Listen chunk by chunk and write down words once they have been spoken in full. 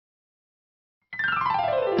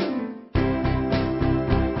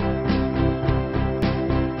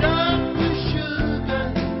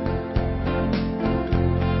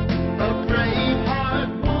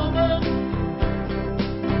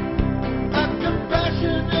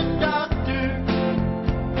passionate doctor.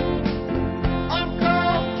 I'm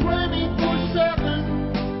called 24/7.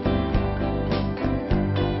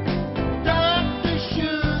 Dr.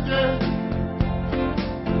 Sugar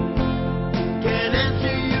can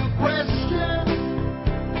answer your questions.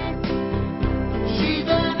 She's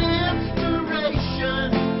an inspiration.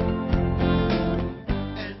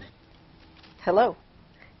 Hello,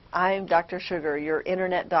 I'm Dr. Sugar, your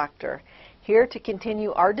internet doctor, here to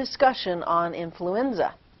continue our discussion on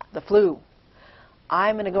influenza, the flu.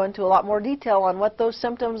 I'm going to go into a lot more detail on what those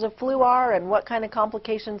symptoms of flu are and what kind of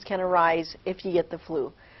complications can arise if you get the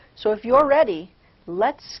flu. So if you're ready,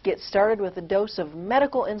 let's get started with a dose of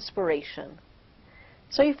medical inspiration.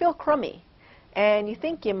 So you feel crummy and you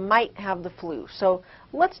think you might have the flu. So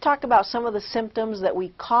let's talk about some of the symptoms that we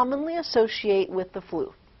commonly associate with the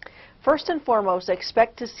flu. First and foremost,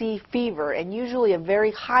 expect to see fever, and usually a very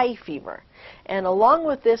high fever. And along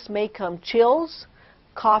with this may come chills,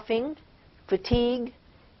 coughing, fatigue,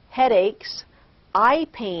 headaches, eye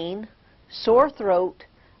pain, sore throat,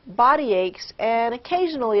 body aches, and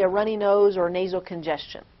occasionally a runny nose or nasal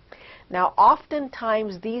congestion. Now,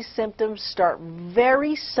 oftentimes these symptoms start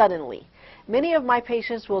very suddenly. Many of my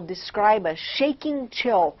patients will describe a shaking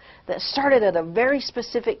chill that started at a very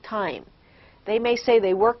specific time. They may say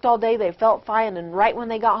they worked all day, they felt fine, and right when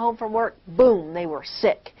they got home from work, boom, they were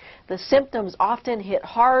sick. The symptoms often hit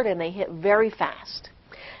hard and they hit very fast.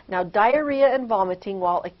 Now, diarrhea and vomiting,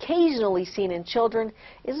 while occasionally seen in children,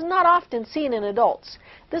 is not often seen in adults.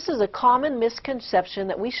 This is a common misconception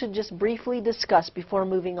that we should just briefly discuss before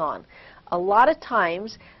moving on. A lot of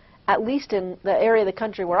times, at least in the area of the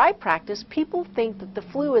country where I practice, people think that the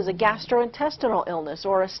flu is a gastrointestinal illness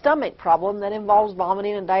or a stomach problem that involves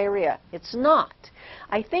vomiting and diarrhea. It's not.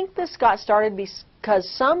 I think this got started because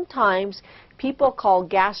sometimes people call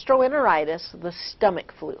gastroenteritis the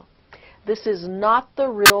stomach flu. This is not the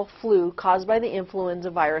real flu caused by the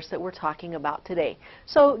influenza virus that we're talking about today.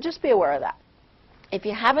 So just be aware of that. If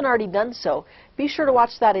you haven't already done so, be sure to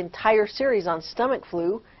watch that entire series on stomach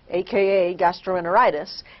flu, aka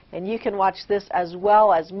gastroenteritis, and you can watch this as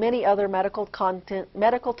well as many other medical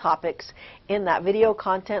topics in that video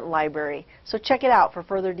content library. So check it out for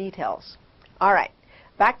further details. All right,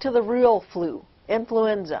 back to the real flu,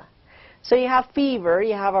 influenza. So you have fever,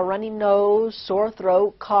 you have a runny nose, sore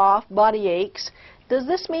throat, cough, body aches. Does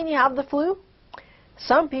this mean you have the flu?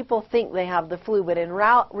 Some people think they have the flu, but in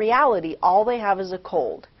reality, all they have is a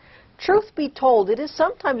cold. Truth be told, it is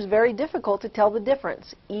sometimes very difficult to tell the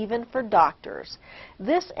difference, even for doctors.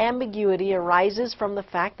 This ambiguity arises from the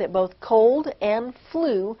fact that both cold and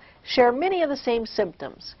flu share many of the same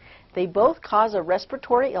symptoms. They both cause a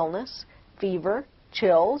respiratory illness, fever,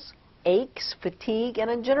 chills, aches, fatigue, and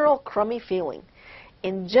a general crummy feeling.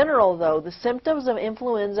 In general, though, the symptoms of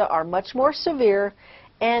influenza are much more severe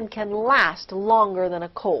and can last longer than a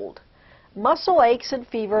cold. Muscle aches and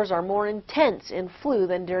fevers are more intense in flu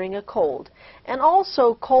than during a cold. And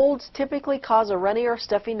also, colds typically cause a runny or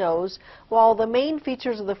stuffy nose, while the main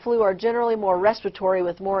features of the flu are generally more respiratory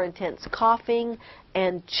with more intense coughing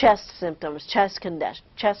and chest symptoms, chest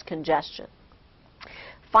congestion.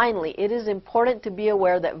 Finally, it is important to be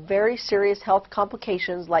aware that very serious health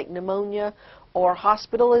complications like pneumonia or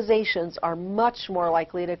hospitalizations are much more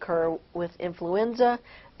likely to occur with influenza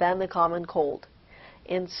than the common cold.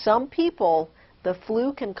 In some people, the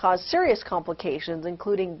flu can cause serious complications,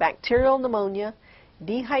 including bacterial pneumonia,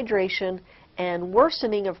 dehydration, and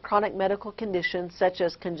worsening of chronic medical conditions such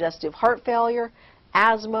as congestive heart failure,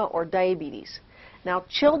 asthma, or diabetes. Now,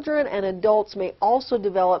 children and adults may also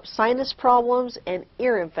develop sinus problems and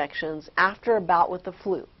ear infections after a bout with the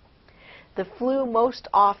flu. The flu most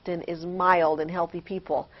often is mild in healthy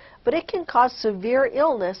people, but it can cause severe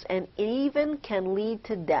illness and even can lead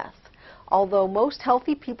to death. Although most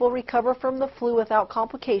healthy people recover from the flu without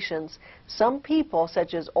complications, some people,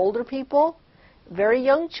 such as older people, very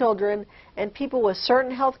young children, and people with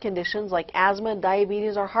certain health conditions like asthma,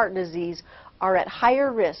 diabetes, or heart disease are at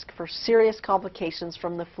higher risk for serious complications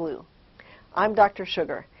from the flu. I'm Dr.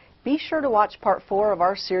 Sugar. Be sure to watch part 4 of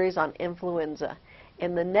our series on influenza.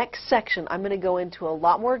 In the next section, I'm going to go into a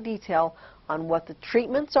lot more detail on what the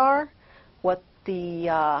treatments are, what the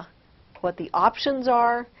options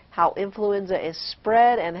are, how influenza is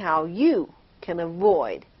spread, and how you can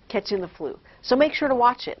avoid catching the flu. So make sure to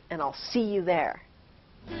watch it, and I'll see you there.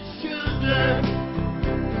 Dr.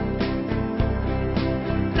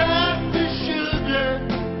 Sugar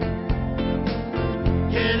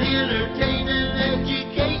can entertain.